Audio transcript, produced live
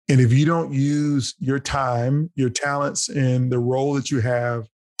And if you don't use your time, your talents, and the role that you have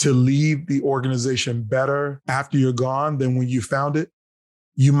to leave the organization better after you're gone than when you found it,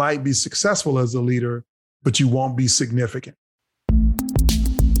 you might be successful as a leader, but you won't be significant.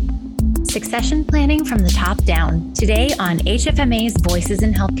 Succession planning from the top down. Today on HFMA's Voices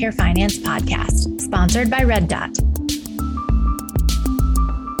in Healthcare Finance podcast, sponsored by Red Dot.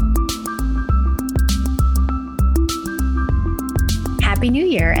 Happy New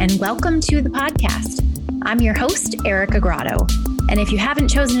Year and welcome to the podcast. I'm your host, Erica Grotto. And if you haven't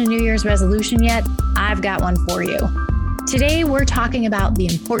chosen a New Year's resolution yet, I've got one for you. Today, we're talking about the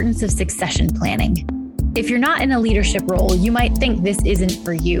importance of succession planning. If you're not in a leadership role, you might think this isn't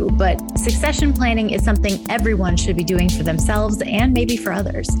for you, but succession planning is something everyone should be doing for themselves and maybe for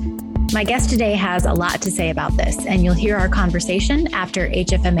others. My guest today has a lot to say about this, and you'll hear our conversation after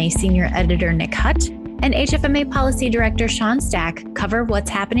HFMA Senior Editor Nick Hutt and HFMA Policy Director Sean Stack cover what's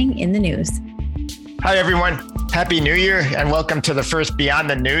happening in the news. Hi, everyone. Happy New Year, and welcome to the first Beyond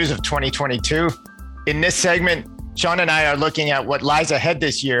the News of 2022. In this segment, Sean and I are looking at what lies ahead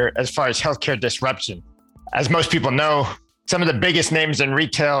this year as far as healthcare disruption. As most people know, some of the biggest names in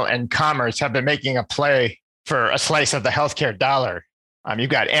retail and commerce have been making a play for a slice of the healthcare dollar. You've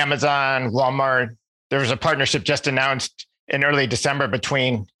got Amazon, Walmart. There was a partnership just announced in early December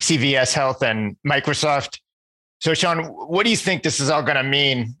between CVS Health and Microsoft. So, Sean, what do you think this is all going to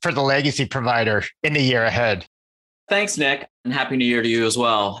mean for the legacy provider in the year ahead? Thanks, Nick, and Happy New Year to you as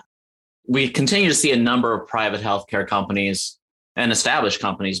well. We continue to see a number of private healthcare companies and established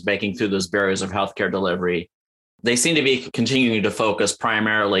companies breaking through those barriers of healthcare delivery. They seem to be continuing to focus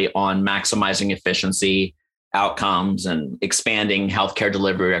primarily on maximizing efficiency, outcomes, and expanding healthcare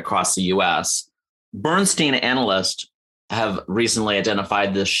delivery across the US. Bernstein analysts have recently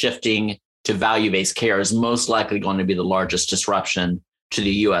identified the shifting to value-based care is most likely going to be the largest disruption to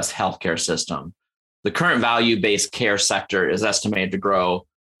the US healthcare system. The current value-based care sector is estimated to grow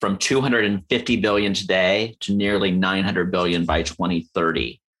from $250 billion today to nearly $900 billion by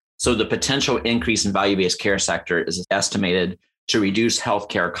 2030. So the potential increase in value-based care sector is estimated to reduce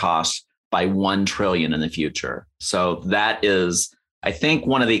healthcare costs by $1 trillion in the future. So that is, I think,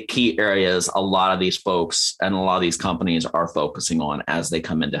 one of the key areas a lot of these folks and a lot of these companies are focusing on as they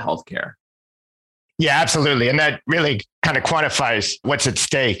come into healthcare. Yeah, absolutely. And that really kind of quantifies what's at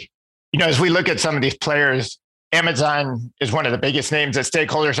stake. You know, as we look at some of these players, Amazon is one of the biggest names that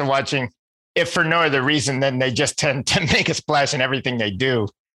stakeholders are watching, if for no other reason than they just tend to make a splash in everything they do.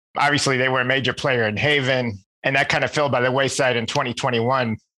 Obviously, they were a major player in Haven, and that kind of fell by the wayside in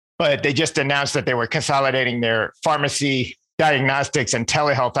 2021. But they just announced that they were consolidating their pharmacy, diagnostics, and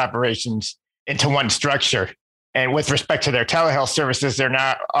telehealth operations into one structure. And with respect to their telehealth services, they're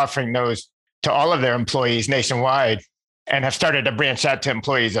now offering those to all of their employees nationwide and have started to branch out to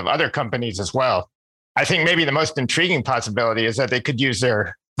employees of other companies as well. I think maybe the most intriguing possibility is that they could use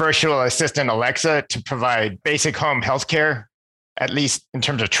their virtual assistant, Alexa, to provide basic home healthcare, at least in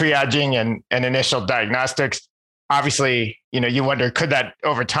terms of triaging and initial diagnostics. Obviously, you wonder, could that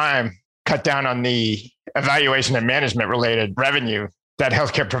over time cut down on the evaluation and management related revenue that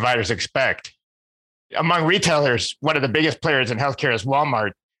healthcare providers expect? Among retailers, one of the biggest players in healthcare is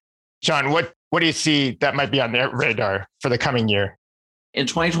Walmart. Sean, what do you see that might be on their radar for the coming year? In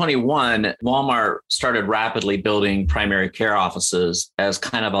 2021, Walmart started rapidly building primary care offices as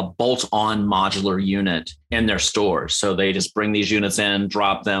kind of a bolt-on modular unit in their stores. So they just bring these units in,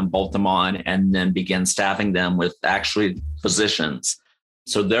 drop them, bolt them on, and then begin staffing them with actually physicians.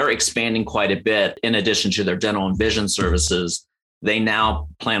 So they're expanding quite a bit. In addition to their dental and vision services, they now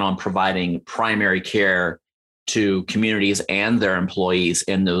plan on providing primary care to communities and their employees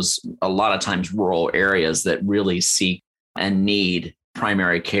in those, a lot of times, rural areas that really seek and need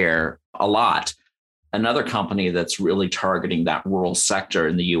primary care a lot. Another company that's really targeting that rural sector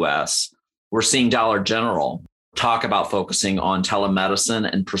in the US, we're seeing Dollar General talk about focusing on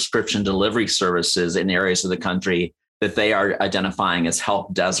telemedicine and prescription delivery services in areas of the country that they are identifying as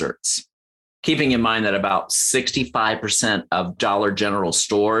health deserts. Keeping in mind that about 65% of Dollar General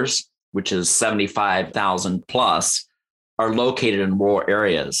stores, which is 75,000 plus, are located in rural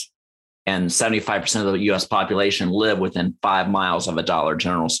areas. And 75% of the US population live within 5 miles of a Dollar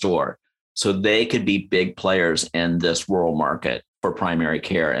General store. So they could be big players in this rural market for primary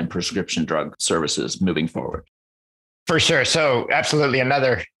care and prescription drug services moving forward. For sure. So absolutely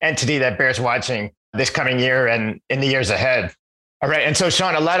another entity that bears watching this coming year and in the years ahead. All right. And so,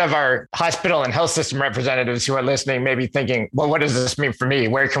 Sean, a lot of our hospital and health system representatives who are listening may be thinking, well, what does this mean for me?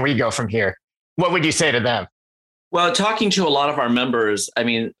 Where can we go from here? What would you say to them? Well, talking to a lot of our members, I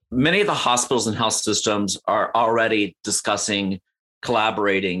mean, many of the hospitals and health systems are already discussing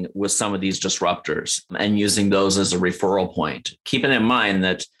collaborating with some of these disruptors and using those as a referral point. Keeping in mind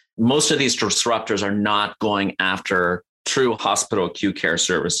that most of these disruptors are not going after true hospital acute care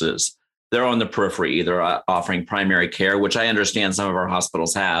services. They're on the periphery, either offering primary care, which I understand some of our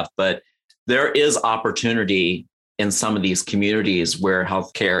hospitals have, but there is opportunity in some of these communities where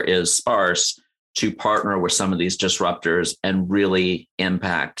healthcare is sparse to partner with some of these disruptors and really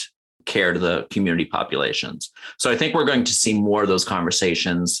impact care to the community populations. So I think we're going to see more of those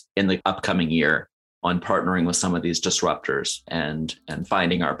conversations in the upcoming year on partnering with some of these disruptors and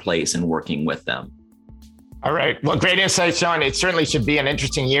finding our place and working with them. All right. Well, great insight, Sean. It certainly should be an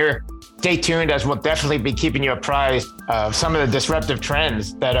interesting year. Stay tuned, as we'll definitely be keeping you apprised of some of the disruptive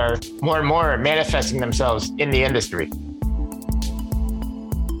trends that are more and more manifesting themselves in the industry.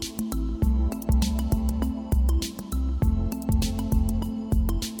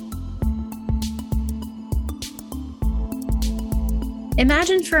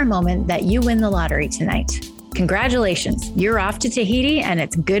 Imagine for a moment that you win the lottery tonight. Congratulations, you're off to Tahiti and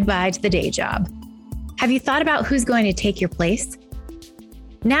it's goodbye to the day job. Have you thought about who's going to take your place?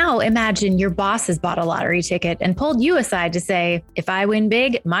 Now imagine your boss has bought a lottery ticket and pulled you aside to say, if I win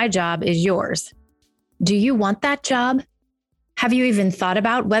big, my job is yours. Do you want that job? Have you even thought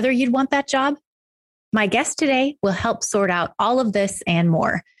about whether you'd want that job? My guest today will help sort out all of this and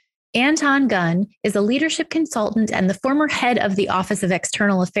more. Anton Gunn is a leadership consultant and the former head of the Office of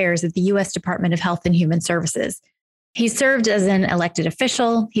External Affairs at the U.S. Department of Health and Human Services. He's served as an elected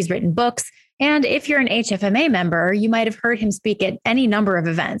official, he's written books, and if you're an HFMA member, you might have heard him speak at any number of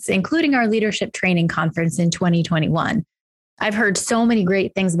events, including our leadership training conference in 2021. I've heard so many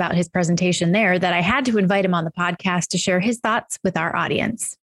great things about his presentation there that I had to invite him on the podcast to share his thoughts with our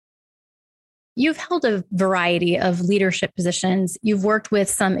audience. You've held a variety of leadership positions. You've worked with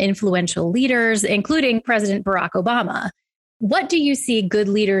some influential leaders, including President Barack Obama. What do you see good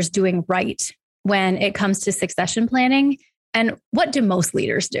leaders doing right when it comes to succession planning? And what do most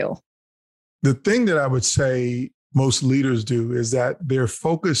leaders do? The thing that I would say most leaders do is that they're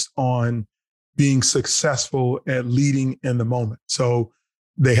focused on being successful at leading in the moment. So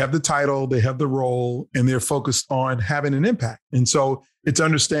they have the title, they have the role, and they're focused on having an impact. And so it's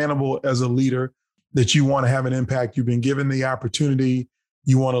understandable as a leader that you want to have an impact. You've been given the opportunity.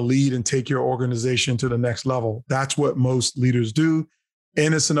 You want to lead and take your organization to the next level. That's what most leaders do.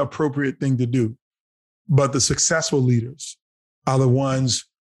 And it's an appropriate thing to do. But the successful leaders are the ones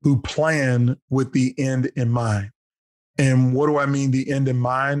who plan with the end in mind. And what do I mean, the end in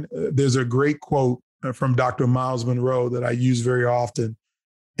mind? There's a great quote from Dr. Miles Monroe that I use very often.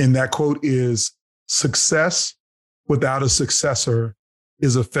 And that quote is, "Success without a successor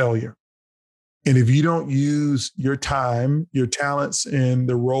is a failure." And if you don't use your time, your talents, and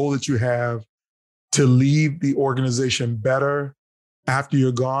the role that you have to leave the organization better after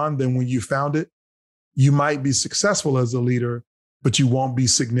you're gone than when you found it, you might be successful as a leader, but you won't be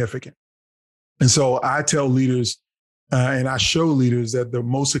significant. And so I tell leaders and I show leaders that the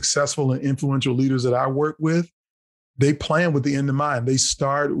most successful and influential leaders that I work with, they plan with the end in mind. They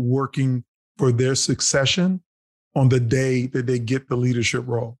start working for their succession on the day that they get the leadership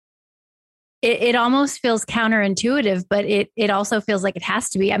role. It almost feels counterintuitive, but it also feels like it has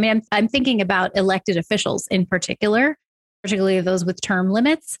to be. I mean, I'm thinking about elected officials in particular, particularly those with term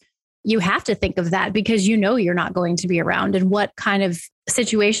limits. You have to think of that because you know you're not going to be around. And what kind of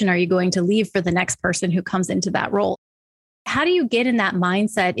situation are you going to leave for the next person who comes into that role? How do you get in that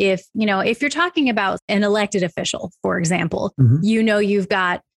mindset if you're talking about an elected official, for example, you've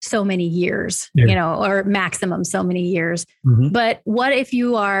got so many years, or maximum so many years. But what if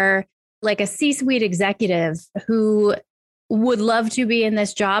you are like a C-suite executive who would love to be in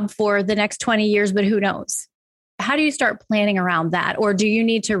this job for the next 20 years, but who knows? How do you start planning around that? Or do you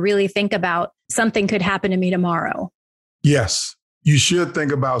need to really think about something could happen to me tomorrow? Yes, you should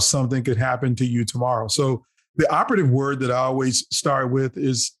think about something could happen to you tomorrow. So the operative word that I always start with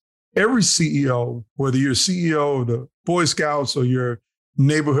is every CEO, whether you're CEO of the Boy Scouts or your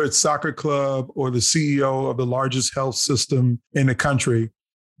neighborhood soccer club or the CEO of the largest health system in the country,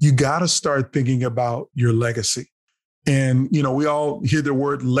 you got to start thinking about your legacy. And, we all hear the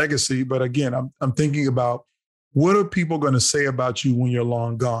word legacy, but again, I'm thinking about what are people going to say about you when you're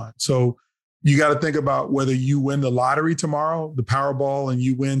long gone? So you got to think about whether you win the lottery tomorrow, the Powerball, and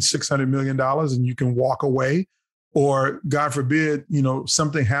you win $600 million and you can walk away, or God forbid,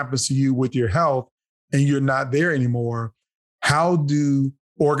 something happens to you with your health and you're not there anymore. How do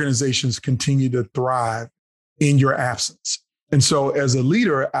organizations continue to thrive in your absence? And so as a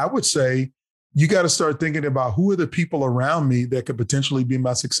leader, I would say, you got to start thinking about who are the people around me that could potentially be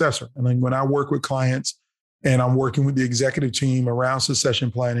my successor. And then when I work with clients, and I'm working with the executive team around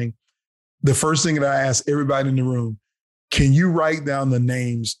succession planning, the first thing that I ask everybody in the room, can you write down the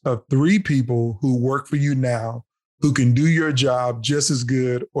names of 3 people who work for you now who can do your job just as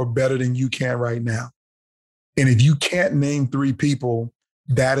good or better than you can right now? And if you can't name 3 people,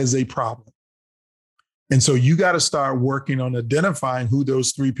 that is a problem. And so you got to start working on identifying who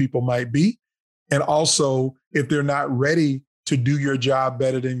those 3 people might be. And also, if they're not ready to do your job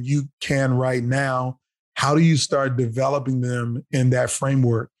better than you can right now, how do you start developing them in that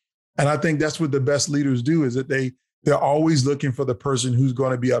framework? And I think that's what the best leaders do, is that they're always looking for the person who's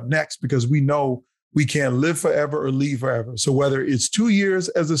going to be up next, because we know we can't live forever or leave forever. So whether it's 2 years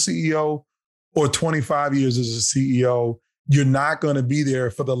as a CEO or 25 years as a CEO, you're not going to be there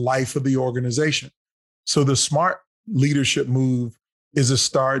for the life of the organization. So the smart leadership move is to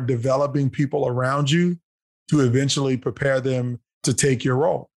start developing people around you to eventually prepare them to take your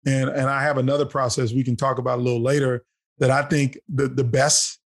role. And I have another process we can talk about a little later that I think the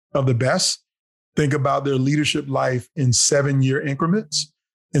best of the best think about their leadership life in 7-year increments.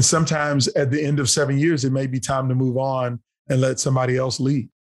 And sometimes at the end of 7 years, it may be time to move on and let somebody else lead.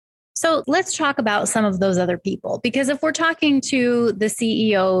 So let's talk about some of those other people, because if we're talking to the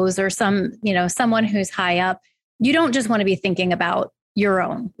CEOs or someone who's high up, you don't just want to be thinking about your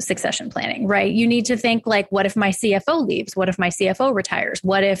own succession planning, right? You need to think like, what if my CFO leaves? What if my CFO retires?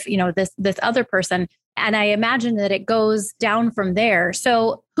 What if, this other person? And I imagine that it goes down from there.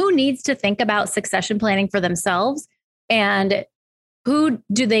 So who needs to think about succession planning for themselves? And who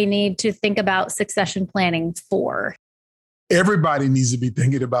do they need to think about succession planning for? Everybody needs to be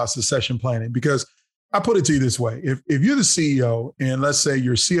thinking about succession planning, because I put it to you this way. If you're the CEO and let's say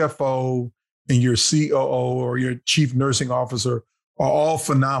your CFO and your COO or your chief nursing officer are all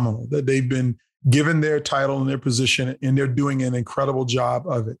phenomenal, that they've been given their title and their position and they're doing an incredible job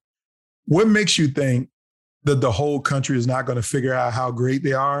of it, what makes you think that the whole country is not going to figure out how great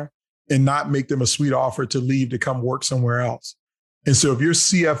they are and not make them a sweet offer to leave to come work somewhere else? And so if your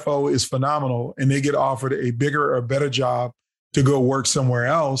CFO is phenomenal and they get offered a bigger or better job to go work somewhere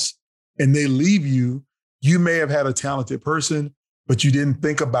else and they leave you, you may have had a talented person, but you didn't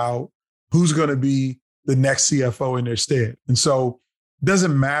think about who's going to be the next CFO in their stead. And so it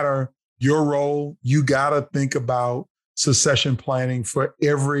doesn't matter your role, you got to think about succession planning for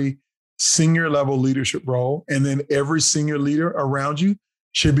every senior level leadership role. And then every senior leader around you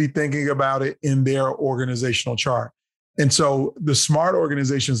should be thinking about it in their organizational chart. And so the smart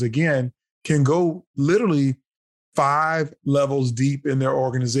organizations, again, can go literally 5 levels deep in their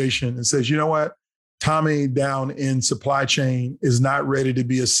organization and says, you know what, Tommy down in supply chain is not ready to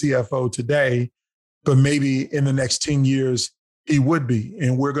be a CFO today, but maybe in the next 10 years, he would be.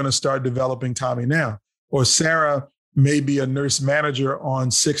 And we're going to start developing Tommy now. Or Sarah may be a nurse manager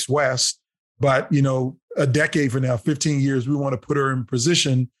on 6 West, but a decade from now, 15 years, we want to put her in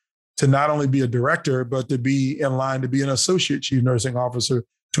position to not only be a director, but to be in line to be an associate chief nursing officer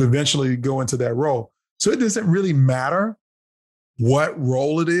to eventually go into that role. So it doesn't really matter what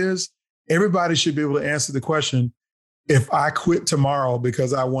role it is. Everybody should be able to answer the question, if I quit tomorrow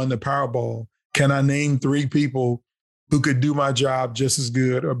because I won the Powerball, can I name 3 people who could do my job just as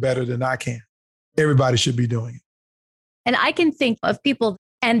good or better than I can? Everybody should be doing it. And I can think of people,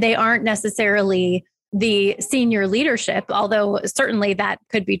 and they aren't necessarily the senior leadership, although certainly that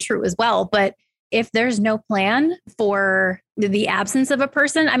could be true as well. But if there's no plan for the absence of a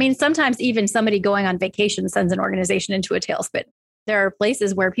person, I mean, sometimes even somebody going on vacation sends an organization into a tailspin. There are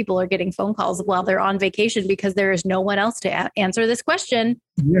places where people are getting phone calls while they're on vacation because there is no one else to answer this question.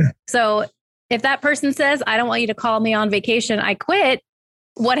 Yeah. So if that person says, I don't want you to call me on vacation, I quit,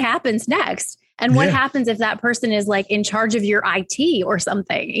 what happens next? And what happens if that person is like in charge of your IT or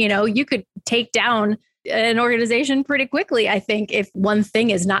something? You could take down an organization pretty quickly, I think, if one thing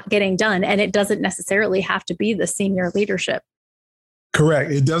is not getting done. And it doesn't necessarily have to be the senior leadership.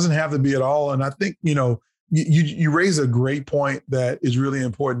 Correct. It doesn't have to be at all. And I think, you raise a great point that is really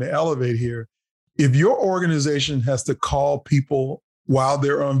important to elevate here. If your organization has to call people while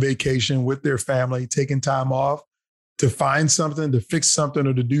they're on vacation with their family, taking time off to find something, to fix something,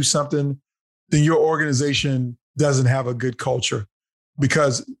 or to do something, then your organization doesn't have a good culture,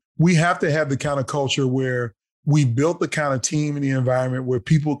 because we have to have the kind of culture where we built the kind of team and the environment where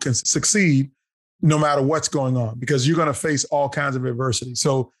people can succeed no matter what's going on, because you're going to face all kinds of adversity.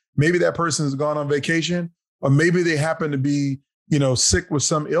 So maybe that person has gone on vacation, or maybe they happen to be, sick with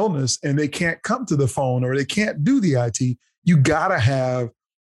some illness and they can't come to the phone or they can't do the IT. You got to have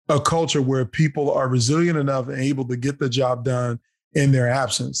a culture where people are resilient enough and able to get the job done in their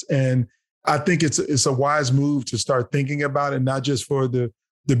absence. And I think it's a wise move to start thinking about it, not just for the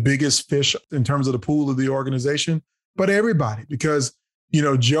the biggest fish in terms of the pool of the organization, but everybody, because,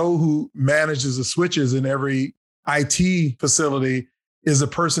 Joe, who manages the switches in every IT facility, is a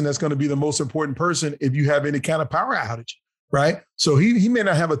person that's going to be the most important person if you have any kind of power outage, right? So he may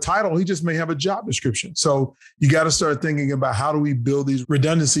not have a title, he just may have a job description. So you got to start thinking about how do we build these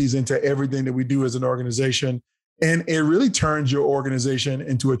redundancies into everything that we do as an organization. And it really turns your organization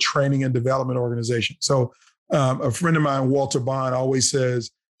into a training and development organization. So a friend of mine, Walter Bond, always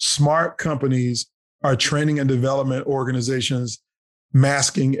says, smart companies are training and development organizations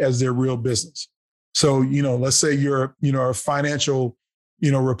masking as their real business. So, let's say you're, a financial,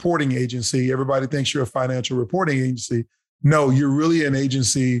 reporting agency. Everybody thinks you're a financial reporting agency. No, you're really an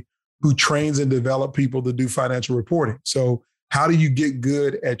agency who trains and develops people to do financial reporting. So how do you get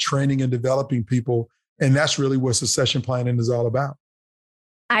good at training and developing people? And that's really what succession planning is all about.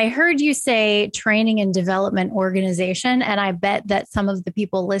 I heard you say training and development organization, and I bet that some of the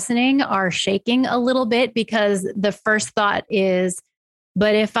people listening are shaking a little bit because the first thought is,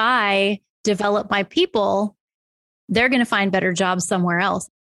 but if I develop my people, they're going to find better jobs somewhere else.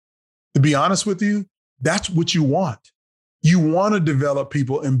 To be honest with you, that's what you want. You want to develop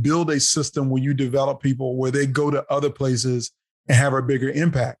people and build a system where you develop people where they go to other places and have a bigger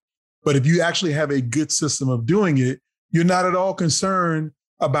impact. But if you actually have a good system of doing it, you're not at all concerned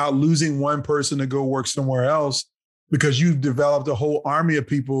about losing one person to go work somewhere else because you've developed a whole army of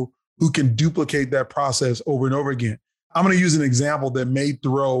people who can duplicate that process over and over again. I'm going to use an example that may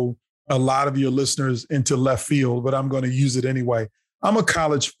throw a lot of your listeners into left field, but I'm going to use it anyway. I'm a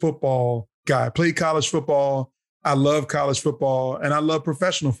college football guy. I played college football. I love college football, and I love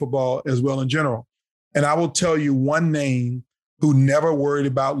professional football as well in general. And I will tell you one name who never worried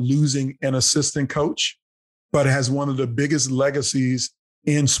about losing an assistant coach, but has one of the biggest legacies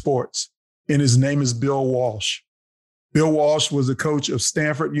in sports. And his name is Bill Walsh. Bill Walsh was a coach of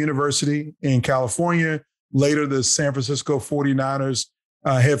Stanford University in California, later the San Francisco 49ers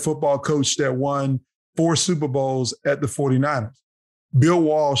head football coach that won 4 Super Bowls at the 49ers. Bill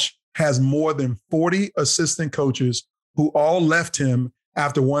Walsh has more than 40 assistant coaches who all left him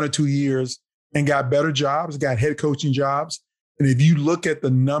after 1 or 2 years and got better jobs, got head coaching jobs. And if you look at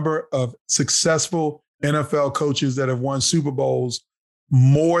the number of successful NFL coaches that have won Super Bowls,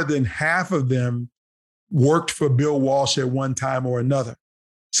 more than half of them worked for Bill Walsh at one time or another.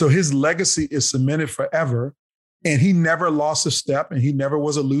 So his legacy is cemented forever. And he never lost a step, and he never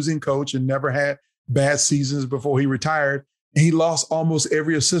was a losing coach and never had bad seasons before he retired. And he lost almost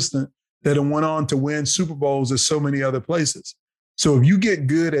every assistant that went on to win Super Bowls at so many other places. So if you get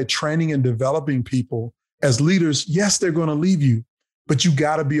good at training and developing people as leaders, yes, they're going to leave you, but you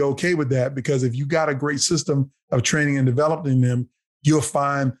got to be okay with that, because if you got a great system of training and developing them, you'll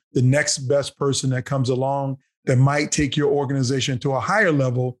find the next best person that comes along that might take your organization to a higher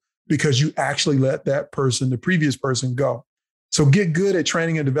level because you actually let that person, the previous person, go. So get good at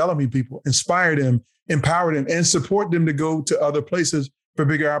training and developing people, inspire them, empower them, and support them to go to other places for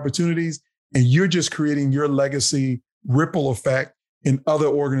bigger opportunities. And you're just creating your legacy ripple effect in other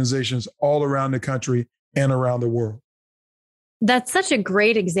organizations all around the country and around the world. That's such a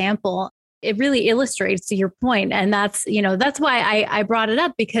great example. It really illustrates your point. And that's why I brought it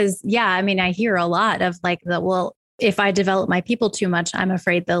up, because, I hear a lot of if I develop my people too much, I'm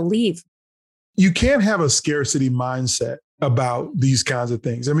afraid they'll leave. You can't have a scarcity mindset about these kinds of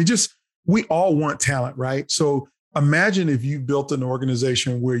things. We all want talent, right? So imagine if you built an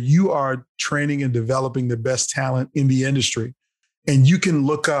organization where you are training and developing the best talent in the industry, and you can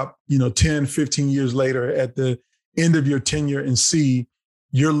look up, 10, 15 years later at the end of your tenure and see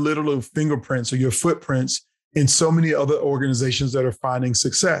your literal fingerprints or your footprints in so many other organizations that are finding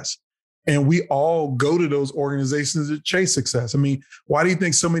success. And we all go to those organizations to chase success. Why do you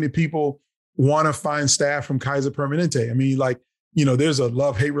think so many people want to find staff from Kaiser Permanente? There's a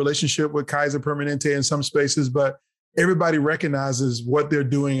love-hate relationship with Kaiser Permanente in some spaces, but everybody recognizes what they're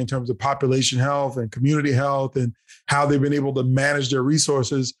doing in terms of population health and community health and how they've been able to manage their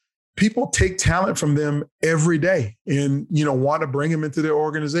resources. People take talent from them every day and, want to bring them into their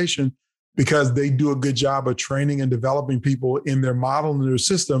organization because they do a good job of training and developing people in their model and their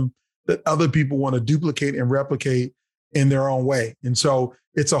system that other people want to duplicate and replicate in their own way. And so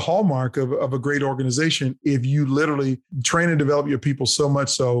it's a hallmark of a great organization if you literally train and develop your people so much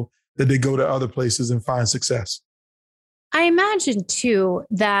so that they go to other places and find success. I imagine too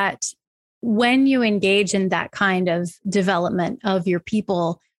that when you engage in that kind of development of your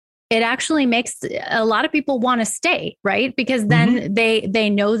people, it actually makes a lot of people want to stay, right? Because then they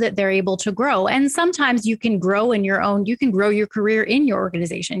know that they're able to grow. And sometimes you can grow you can grow your career in your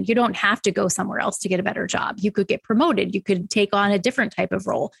organization. You don't have to go somewhere else to get a better job. You could get promoted. You could take on a different type of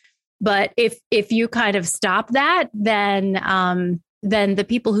role. But if you kind of stop that, then the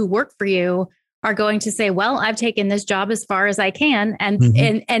people who work for you are going to say, well, I've taken this job as far as I can. And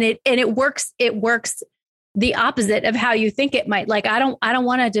it works the opposite of how you think it might. Like, I don't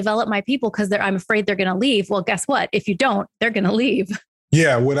want to develop my people because I'm afraid they're going to leave. Well, guess what? If you don't, they're going to leave.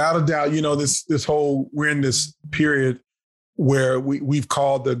 Yeah, without a doubt. We're in this period where we've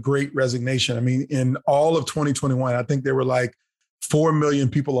called the Great Resignation. I mean, in all of 2021, I think there were like 4 million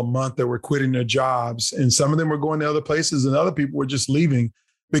people a month that were quitting their jobs. And some of them were going to other places and other people were just leaving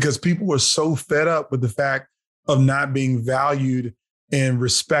because people were so fed up with the fact of not being valued and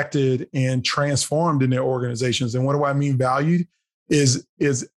respected and transformed in their organizations. And what do I mean valued? Is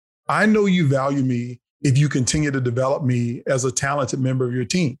I know you value me if you continue to develop me as a talented member of your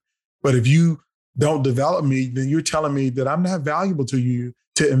team. But if you don't develop me, then you're telling me that I'm not valuable to you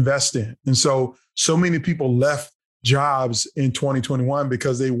to invest in. And so many people left jobs in 2021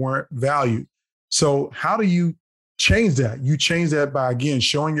 because they weren't valued. So how do you change that? You change that by, again,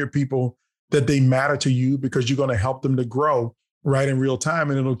 showing your people that they matter to you because you're going to help them to grow right in real time,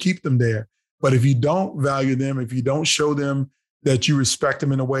 and it'll keep them there. But if you don't value them, if you don't show them that you respect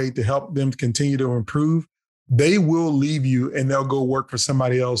them in a way to help them continue to improve, they will leave you and they'll go work for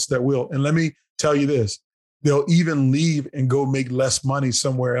somebody else that will. And let me tell you this, they'll even leave and go make less money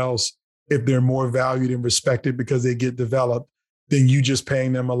somewhere else if they're more valued and respected because they get developed than you just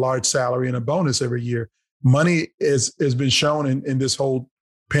paying them a large salary and a bonus every year. Money has been shown in this whole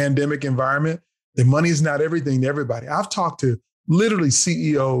pandemic environment that money is not everything to everybody. I've talked to literally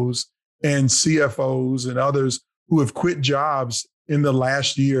CEOs and CFOs and others who have quit jobs in the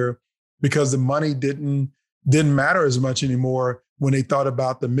last year because the money didn't matter as much anymore when they thought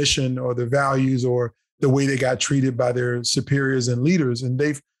about the mission or the values or the way they got treated by their superiors and leaders. And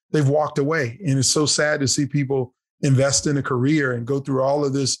they've walked away. And it's so sad to see people invest in a career and go through all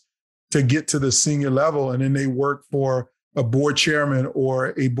of this to get to the senior level. And then they work for a board chairman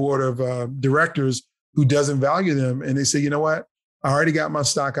or a board of directors who doesn't value them. And they say, you know what? I already got my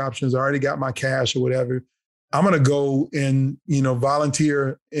stock options. I already got my cash or whatever. I'm going to go and,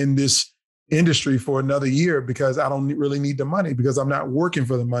 volunteer in this industry for another year because I don't really need the money because I'm not working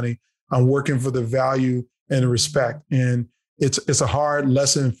for the money. I'm working for the value and the respect. And it's a hard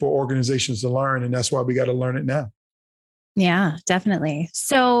lesson for organizations to learn. And that's why we got to learn it now. Yeah, definitely.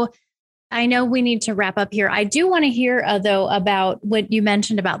 So I know we need to wrap up here. I do want to hear, though, about what you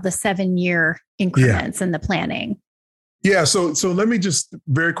mentioned about the 7-year increments and the planning. Yeah. So let me just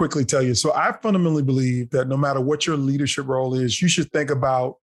very quickly tell you. So I fundamentally believe that no matter what your leadership role is, you should think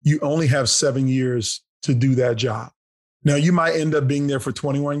about you only have 7 years to do that job. Now, you might end up being there for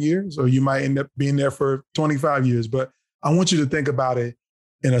 21 years, or you might end up being there for 25 years, but I want you to think about it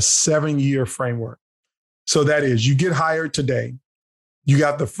in a 7-year framework. So that is, you get hired today. You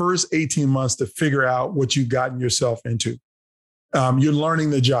got the first 18 months to figure out what you've gotten yourself into. You're learning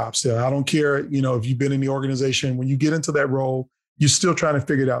the job still. I don't care, if you've been in the organization, when you get into that role, you're still trying to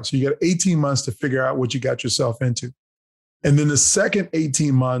figure it out. So you got 18 months to figure out what you got yourself into. And then the second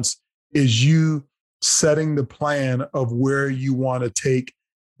 18 months is you setting the plan of where you want to take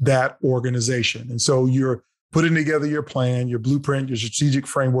that organization. And so you're putting together your plan, your blueprint, your strategic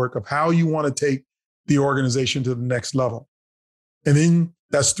framework of how you want to take the organization to the next level. And then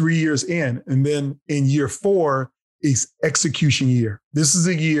that's 3 years in. And then in year 4 is execution year. This is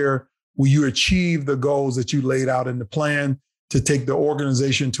a year where you achieve the goals that you laid out in the plan to take the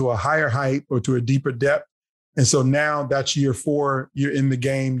organization to a higher height or to a deeper depth. And so now that's year 4, you're in the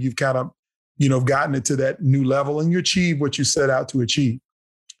game. You've kind of, gotten it to that new level and you achieve what you set out to achieve.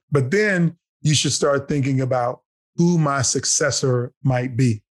 But then you should start thinking about who my successor might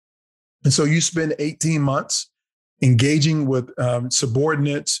be. And so you spend 18 months engaging with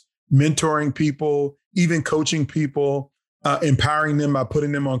subordinates, mentoring people, even coaching people, empowering them by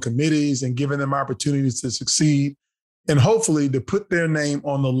putting them on committees and giving them opportunities to succeed, and hopefully to put their name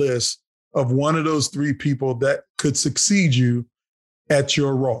on the list of one of those 3 people that could succeed you at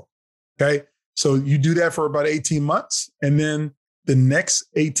your role. Okay. So you do that for about 18 months. And then the next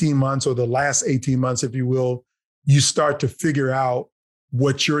 18 months, or the last 18 months, if you will, you start to figure out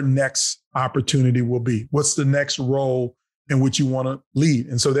what your next opportunity will be. What's the next role in which you want to lead?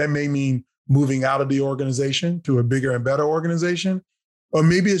 And so that may mean moving out of the organization to a bigger and better organization, or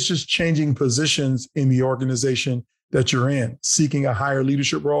maybe it's just changing positions in the organization that you're in, seeking a higher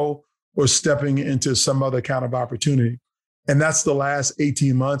leadership role or stepping into some other kind of opportunity. And that's the last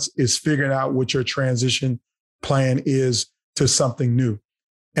 18 months is figuring out what your transition plan is to something new.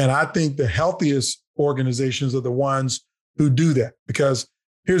 And I think the healthiest organizations are the ones who do that, because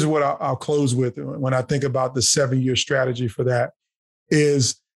here's what I'll close with when I think about the 7-year strategy for that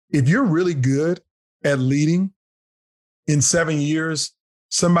is if you're really good at leading in 7 years,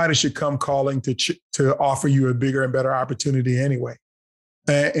 somebody should come calling to offer you a bigger and better opportunity anyway.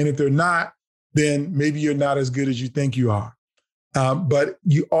 And if they're not, then maybe you're not as good as you think you are. But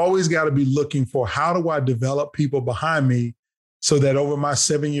you always got to be looking for, how do I develop people behind me so that over my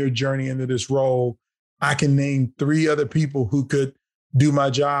 7-year journey into this role, I can name 3 other people who could do my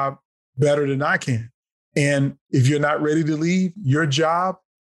job better than I can. And if you're not ready to leave, your job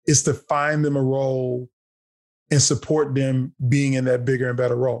is to find them a role and support them being in that bigger and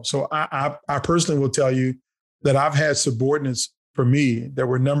better role. So I personally will tell you that I've had subordinates for me that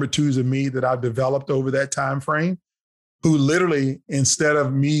were number 2s of me that I've developed over that time frame, who literally, instead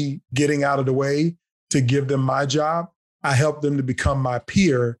of me getting out of the way to give them my job, I helped them to become my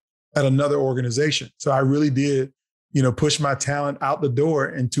peer at another organization. So I really did, push my talent out the door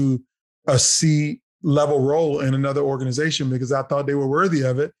into a C-level role in another organization because I thought they were worthy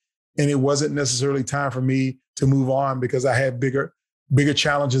of it. And it wasn't necessarily time for me to move on because I had bigger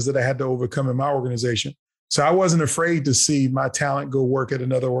challenges that I had to overcome in my organization. So I wasn't afraid to see my talent go work at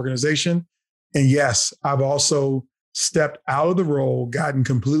another organization. And yes, I've also stepped out of the role, gotten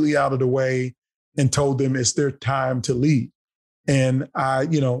completely out of the way, and told them it's their time to lead. And I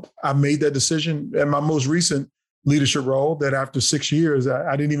made that decision in my most recent leadership role that after 6 years,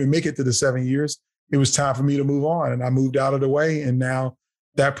 I didn't even make it to the 7 years. It was time for me to move on. And I moved out of the way. And now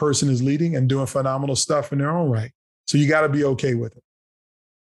that person is leading and doing phenomenal stuff in their own right. So you got to be okay with it.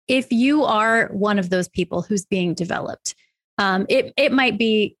 If you are one of those people who's being developed, it might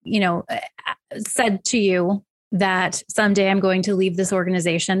be, said to you that someday I'm going to leave this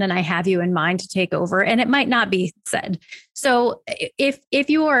organization and I have you in mind to take over, and it might not be said. So if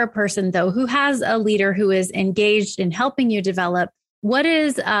you are a person though, who has a leader who is engaged in helping you develop, what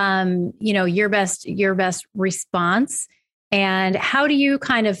is, your best response, and how do you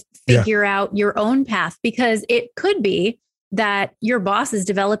kind of figure out your own path? Because it could be that your boss is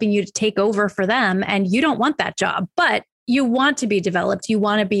developing you to take over for them and you don't want that job, but you want to be developed. You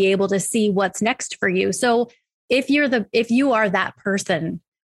want to be able to see what's next for you. So if you are that person,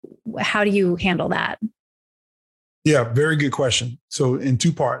 how do you handle that? Yeah, very good question. So in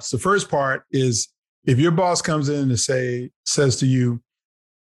 2 parts. The first part is if your boss comes in and says to you,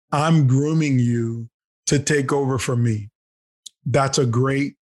 I'm grooming you to take over for me, that's a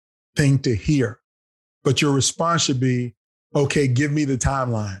great thing to hear. But your response should be, okay, give me the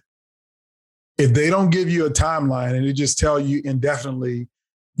timeline. If they don't give you a timeline and they just tell you indefinitely,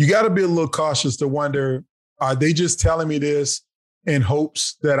 you got to be a little cautious to wonder, are they just telling me this in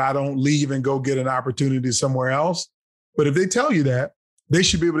hopes that I don't leave and go get an opportunity somewhere else? But if they tell you that, they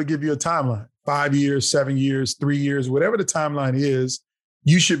should be able to give you a timeline, 5 years, 7 years, 3 years, whatever the timeline is,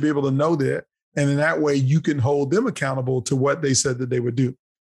 you should be able to know that. And in that way, you can hold them accountable to what they said that they would do.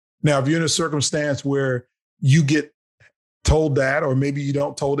 Now, if you're in a circumstance where you get told that, or maybe you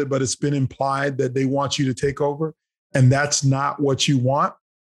don't told it, but it's been implied that they want you to take over, and that's not what you want,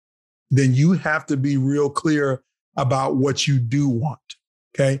 then you have to be real clear about what you do want,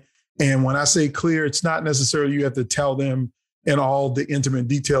 okay? And when I say clear, it's not necessarily you have to tell them in all the intimate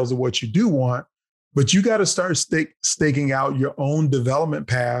details of what you do want, but you got to start staking out your own development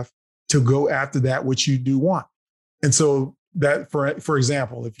path to go after that which you do want. And so that, for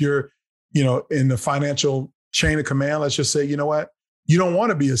example, if you're, in the financial chain of command, let's just say, you know what? You don't want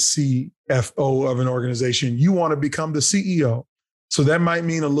to be a CFO of an organization. You want to become the CEO. So that might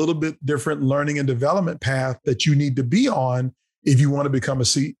mean a little bit different learning and development path that you need to be on if you want to become a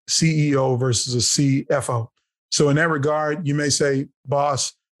CEO versus a CFO. So in that regard, you may say,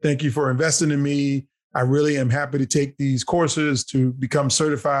 boss, thank you for investing in me. I really am happy to take these courses to become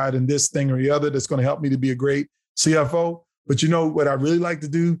certified in this thing or the other that's going to help me to be a great CFO. But what I really like to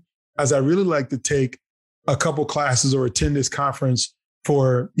do is I really like to take a couple classes or attend this conference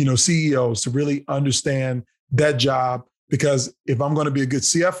for, CEOs to really understand that job. Because if I'm going to be a good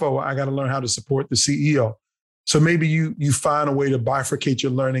CFO, I got to learn how to support the CEO. So maybe you find a way to bifurcate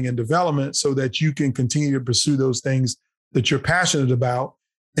your learning and development so that you can continue to pursue those things that you're passionate about.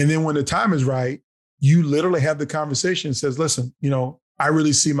 And then when the time is right, you literally have the conversation and says, listen, I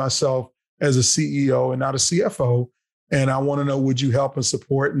really see myself as a CEO and not a CFO. And I want to know, would you help and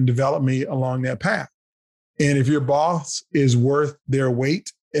support and develop me along that path? And if your boss is worth their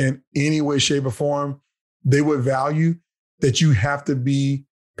weight in any way, shape, or form, they would value that you have to be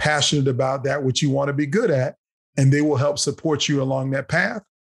passionate about that which you want to be good at. and they will help support you along that path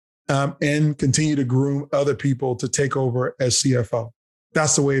and continue to groom other people to take over as CFO.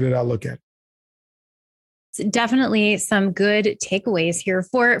 That's the way that I look at it. Definitely some good takeaways here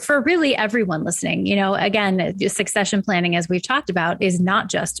for really everyone listening. You know, again, succession planning, as we've talked about, is not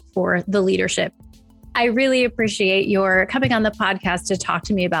just for the leadership. I really appreciate your coming on the podcast to talk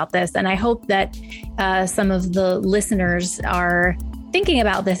to me about this. And I hope that some of the listeners are thinking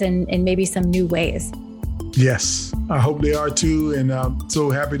about this in maybe some new ways. Yes, I hope they are too. And I'm so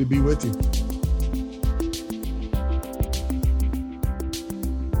happy to be with you.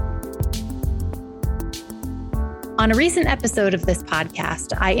 On a recent episode of this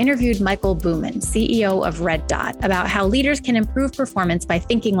podcast, I interviewed Michael Booman, CEO of Red Dot, about how leaders can improve performance by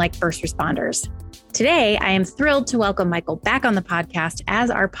thinking like first responders. Today, I am thrilled to welcome Michael back on the podcast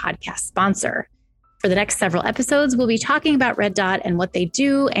as our podcast sponsor. For the next several episodes, we'll be talking about Red Dot and what they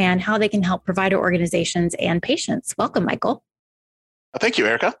do and how they can help provider organizations and patients. Welcome, Michael. Thank you,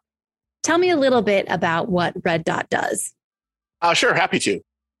 Erica. Tell me a little bit about what Red Dot does. Sure, happy to.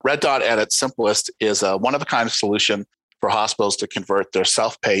 Red Dot at its simplest is a one-of-a-kind solution for hospitals to convert their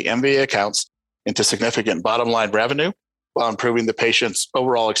self-pay MVA accounts into significant bottom line revenue while improving the patient's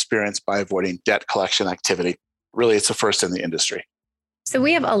overall experience by avoiding debt collection activity. Really, it's the first in the industry. So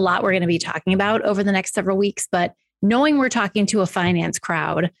we have a lot we're going to be talking about over the next several weeks, but knowing we're talking to a finance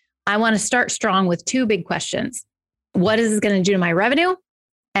crowd, I want to start strong with two big questions. What is this going to do to my revenue?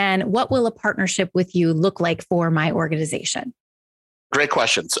 And what will a partnership with you look like for my organization? Great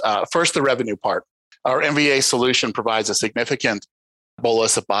questions. First, the revenue part. Our MVA solution provides a significant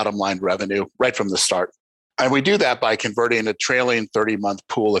bolus of bottom line revenue right from the start. And we do that by converting a trailing 30-month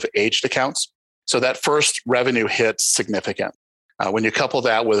pool of aged accounts. So that first revenue hit's significant. When you couple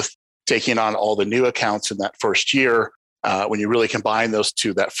that with taking on all the new accounts in that first year, when you really combine those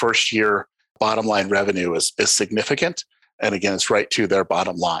two, that first year bottom line revenue is significant. And again, it's right to their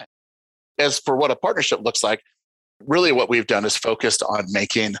bottom line. As for what a partnership looks like, really what we've done is focused on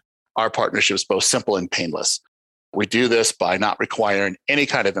making our partnerships both simple and painless. We do this by not requiring any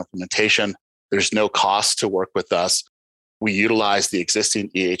kind of implementation. There's no cost to work with us. We utilize the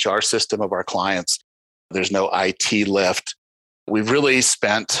existing EHR system of our clients. There's no IT lift. We've really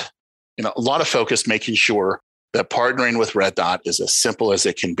spent a lot of focus making sure that partnering with Red Dot is as simple as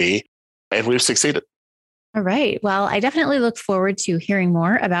it can be, and we've succeeded. All right. Well, I definitely look forward to hearing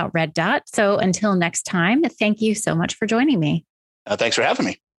more about Red Dot. So until next time, thank you so much for joining me. Thanks for having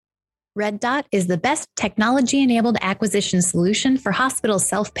me. Red Dot is the best technology-enabled acquisition solution for hospital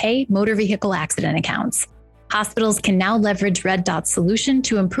self-pay motor vehicle accident accounts. Hospitals can now leverage Red Dot's solution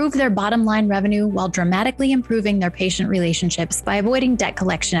to improve their bottom line revenue while dramatically improving their patient relationships by avoiding debt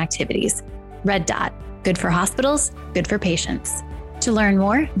collection activities. Red Dot, good for hospitals, good for patients. To learn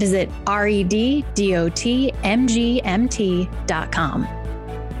more, visit reddotmgmt.com.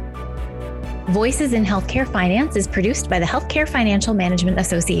 Voices in Healthcare Finance is produced by the Healthcare Financial Management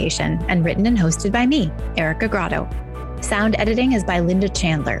Association and written and hosted by me, Erica Grotto. Sound editing is by Linda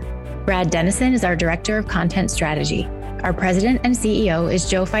Chandler. Brad Dennison is our Director of Content Strategy. Our President and CEO is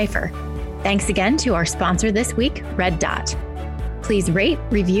Joe Pfeiffer. Thanks again to our sponsor this week, Red Dot. Please rate,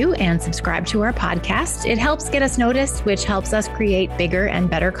 review, and subscribe to our podcast. It helps get us noticed, which helps us create bigger and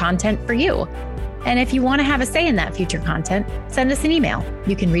better content for you. And if you want to have a say in that future content, send us an email.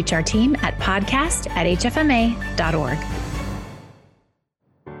 You can reach our team at podcast@hfma.org.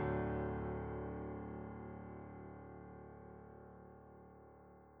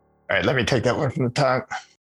 All right, let me take that one from the top.